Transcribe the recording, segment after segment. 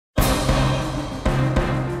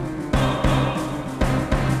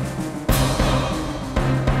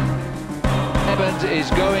is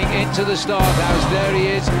going into the start house. There he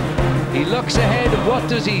is. He looks ahead. What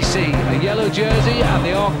does he see? A yellow jersey and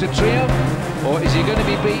the Arc de Triomphe? Or is he going to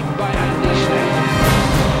be beaten by Andy Schleck?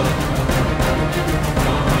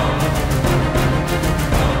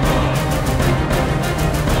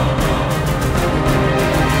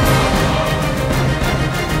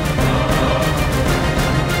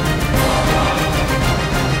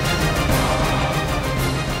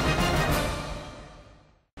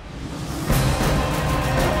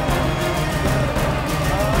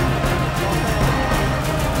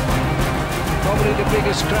 The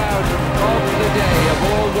biggest crowd of the day of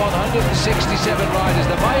all 167 riders.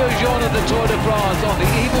 The maillot jaune of the Tour de France on the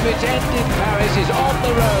eve of its end in Paris is on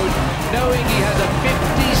the road, knowing he has a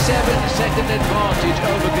 57-second advantage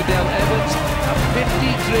over Cadel Evans and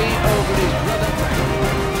 53 over his brother Frank.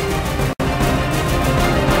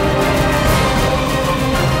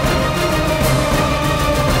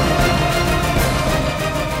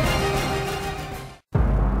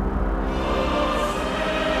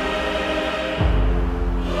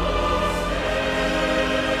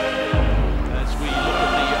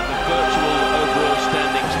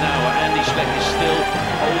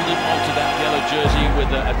 Jersey with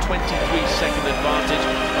a 23-second advantage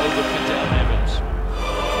over Cadel Evans.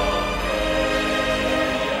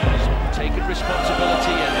 He's taken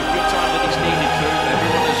responsibility, and every time that he's needed to,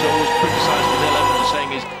 everyone has always criticised Cadel Evans, saying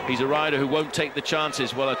he's a rider who won't take the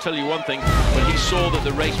chances. Well, I'll tell you one thing, when he saw that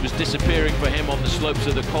the race was disappearing for him on the slopes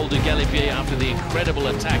of the Col de Galibier after the incredible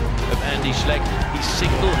attack of Andy Schleck, he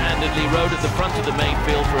single-handedly rode at the front of the main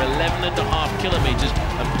field for 11.5 kilometres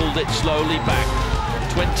and pulled it slowly back.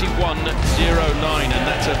 21.09, and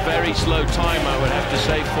that's a very slow time, I would have to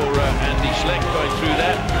say, for Andy Schleck going through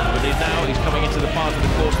there. But now he's coming into the part of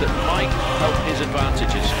the course that might help his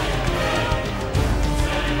advantages.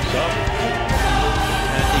 So,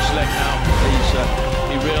 Andy Schleck now,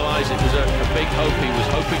 he realised it was a big hope. He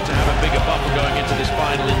was hoping to have a bigger buffer going into this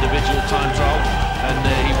final individual time trial, and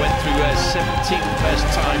he went through 17th best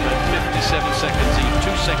time at 57 seconds. He's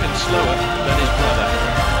 2 seconds slower than his brother.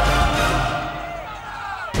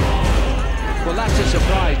 Well, that's a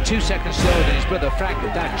surprise. 2 seconds slower than his brother Frank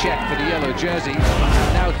with that check for the yellow jersey.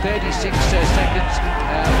 Now 36 seconds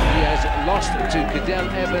he has lost to Cadel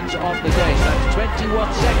Evans on the day. So that's 21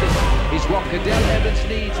 seconds is what Cadel Evans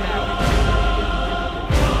needs now.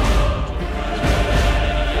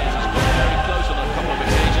 He's got very close on a couple of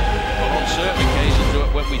occasions, but on certain occasions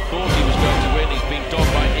when we thought he was going to win, he's been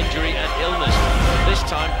dogged by injury and illness. This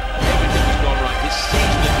time, everything has gone right. His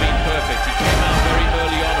season has been perfect. He came out very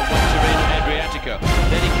early on and went to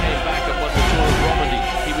then he came back and won the Tour of Romandy.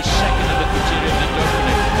 He was second in the Criterium de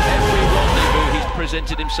Dauphiné. Every rendezvous he's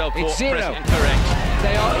presented himself for. It's zero. Correct.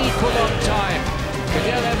 They are equal on time.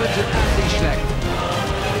 Cadel Evans and Andy Schleck.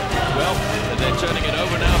 Well, they're turning it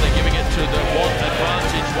over now. They're giving it to the 1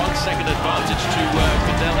 second advantage to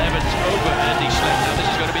Cadel Evans over Andy Schleck. Now this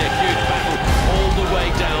is going to be a huge battle all the way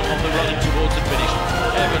down on the running towards the finish.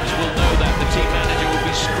 Evans will know that. The team manager will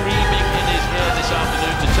be screaming in his ear this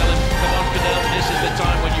afternoon to tell him, come on Cadel, this is the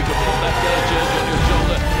time when you can put that yellow jersey on your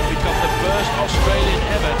shoulder. Become the first Australian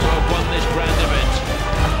ever to have won this grand event.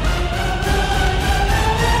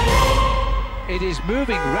 It is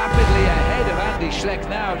moving rapidly ahead of Andy Schleck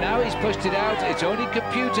now. Now he's pushed it out. It's only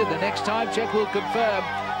computed. The next time check will confirm.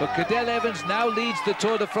 But Cadel Evans now leads the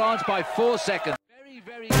Tour de France by 4 seconds. Very,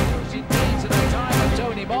 very close indeed to the time of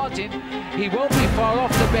Tony Martin. He won't be far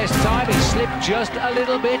off the best time. He slipped just a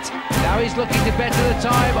little bit. Now he's looking to better the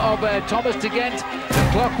time of Thomas de Gent. The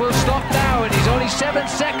clock will stop now, and he's only 7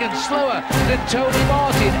 seconds slower than Tony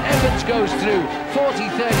Martin. Evans goes through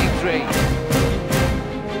 40.33.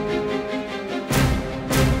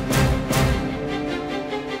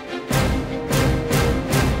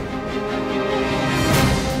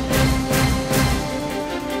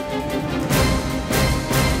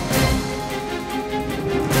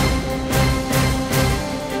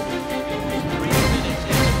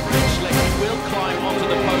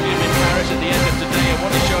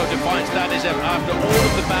 After all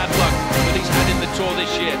of the bad luck that he's had in the Tour this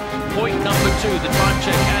year. Point number 2, the time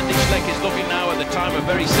check. Andy Schleck is looking now at the time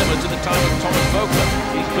very similar to the time of Thomas Vogler.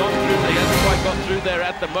 He's gone through, he hasn't quite got through there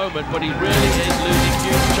at the moment, but he really is losing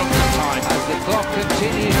huge chunks of time. As the clock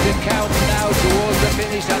continues to count now towards the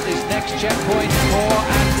finish at this next checkpoint for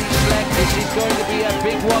Andy Schleck. This is going to be a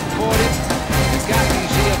big one for him. The gap you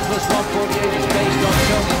see at plus 148 is based on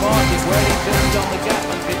Tony Martin, where he turns on the gap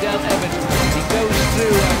on Cadel Evans. He goes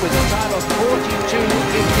through with a time of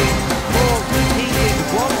 42.54. He is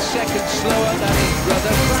 1 second slower than his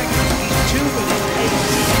brother Frank. He's 2 minutes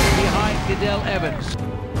 8 behind Cadel Evans.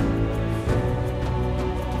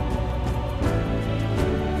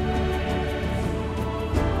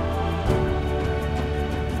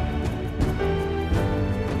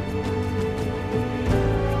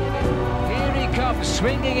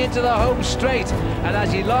 swinging into the home straight, and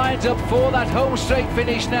as he lines up for that home straight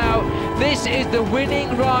finish now, this is the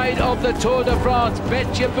winning ride of the Tour de France.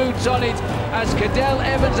 Bet your boots on it, as Cadel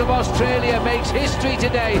Evans of Australia makes history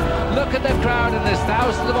today. Look at the crowd, and there's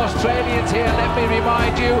thousands of Australians here, let me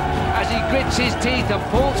remind you, as he grits his teeth and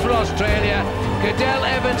pulls for Australia. Cadel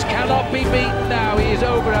Evans cannot be beaten now. He is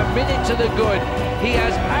over a minute to the good. He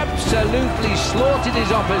has absolutely slaughtered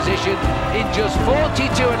his opposition in just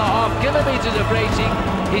 42.5 kilometres of racing.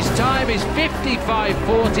 His time is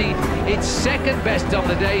 55.40. It's second best on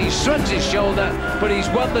the day. He shrugs his shoulder, but he's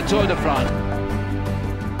won the Tour de France.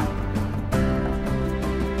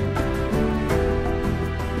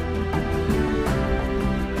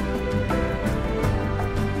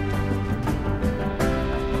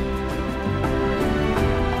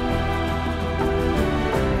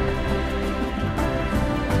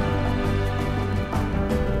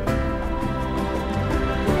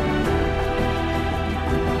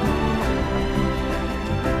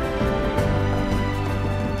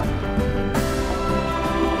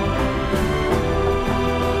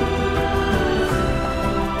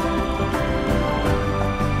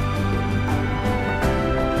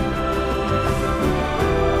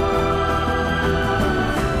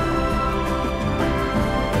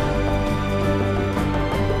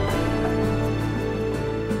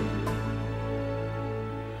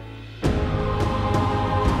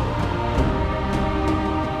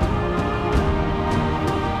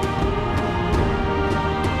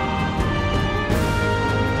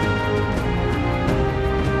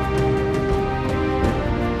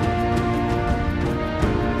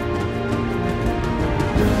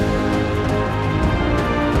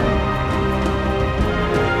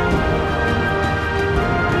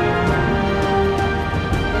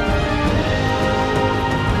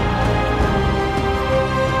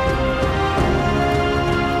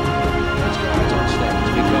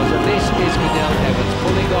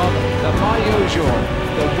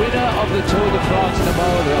 The winner of the Tour de France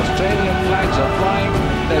tomorrow. The Australian flags are flying.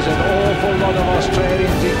 There's an awful lot of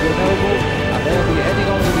Australians in Grenoble, and they'll be heading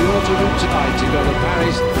on to the autoroute tonight to go to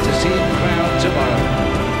Paris to see him crowned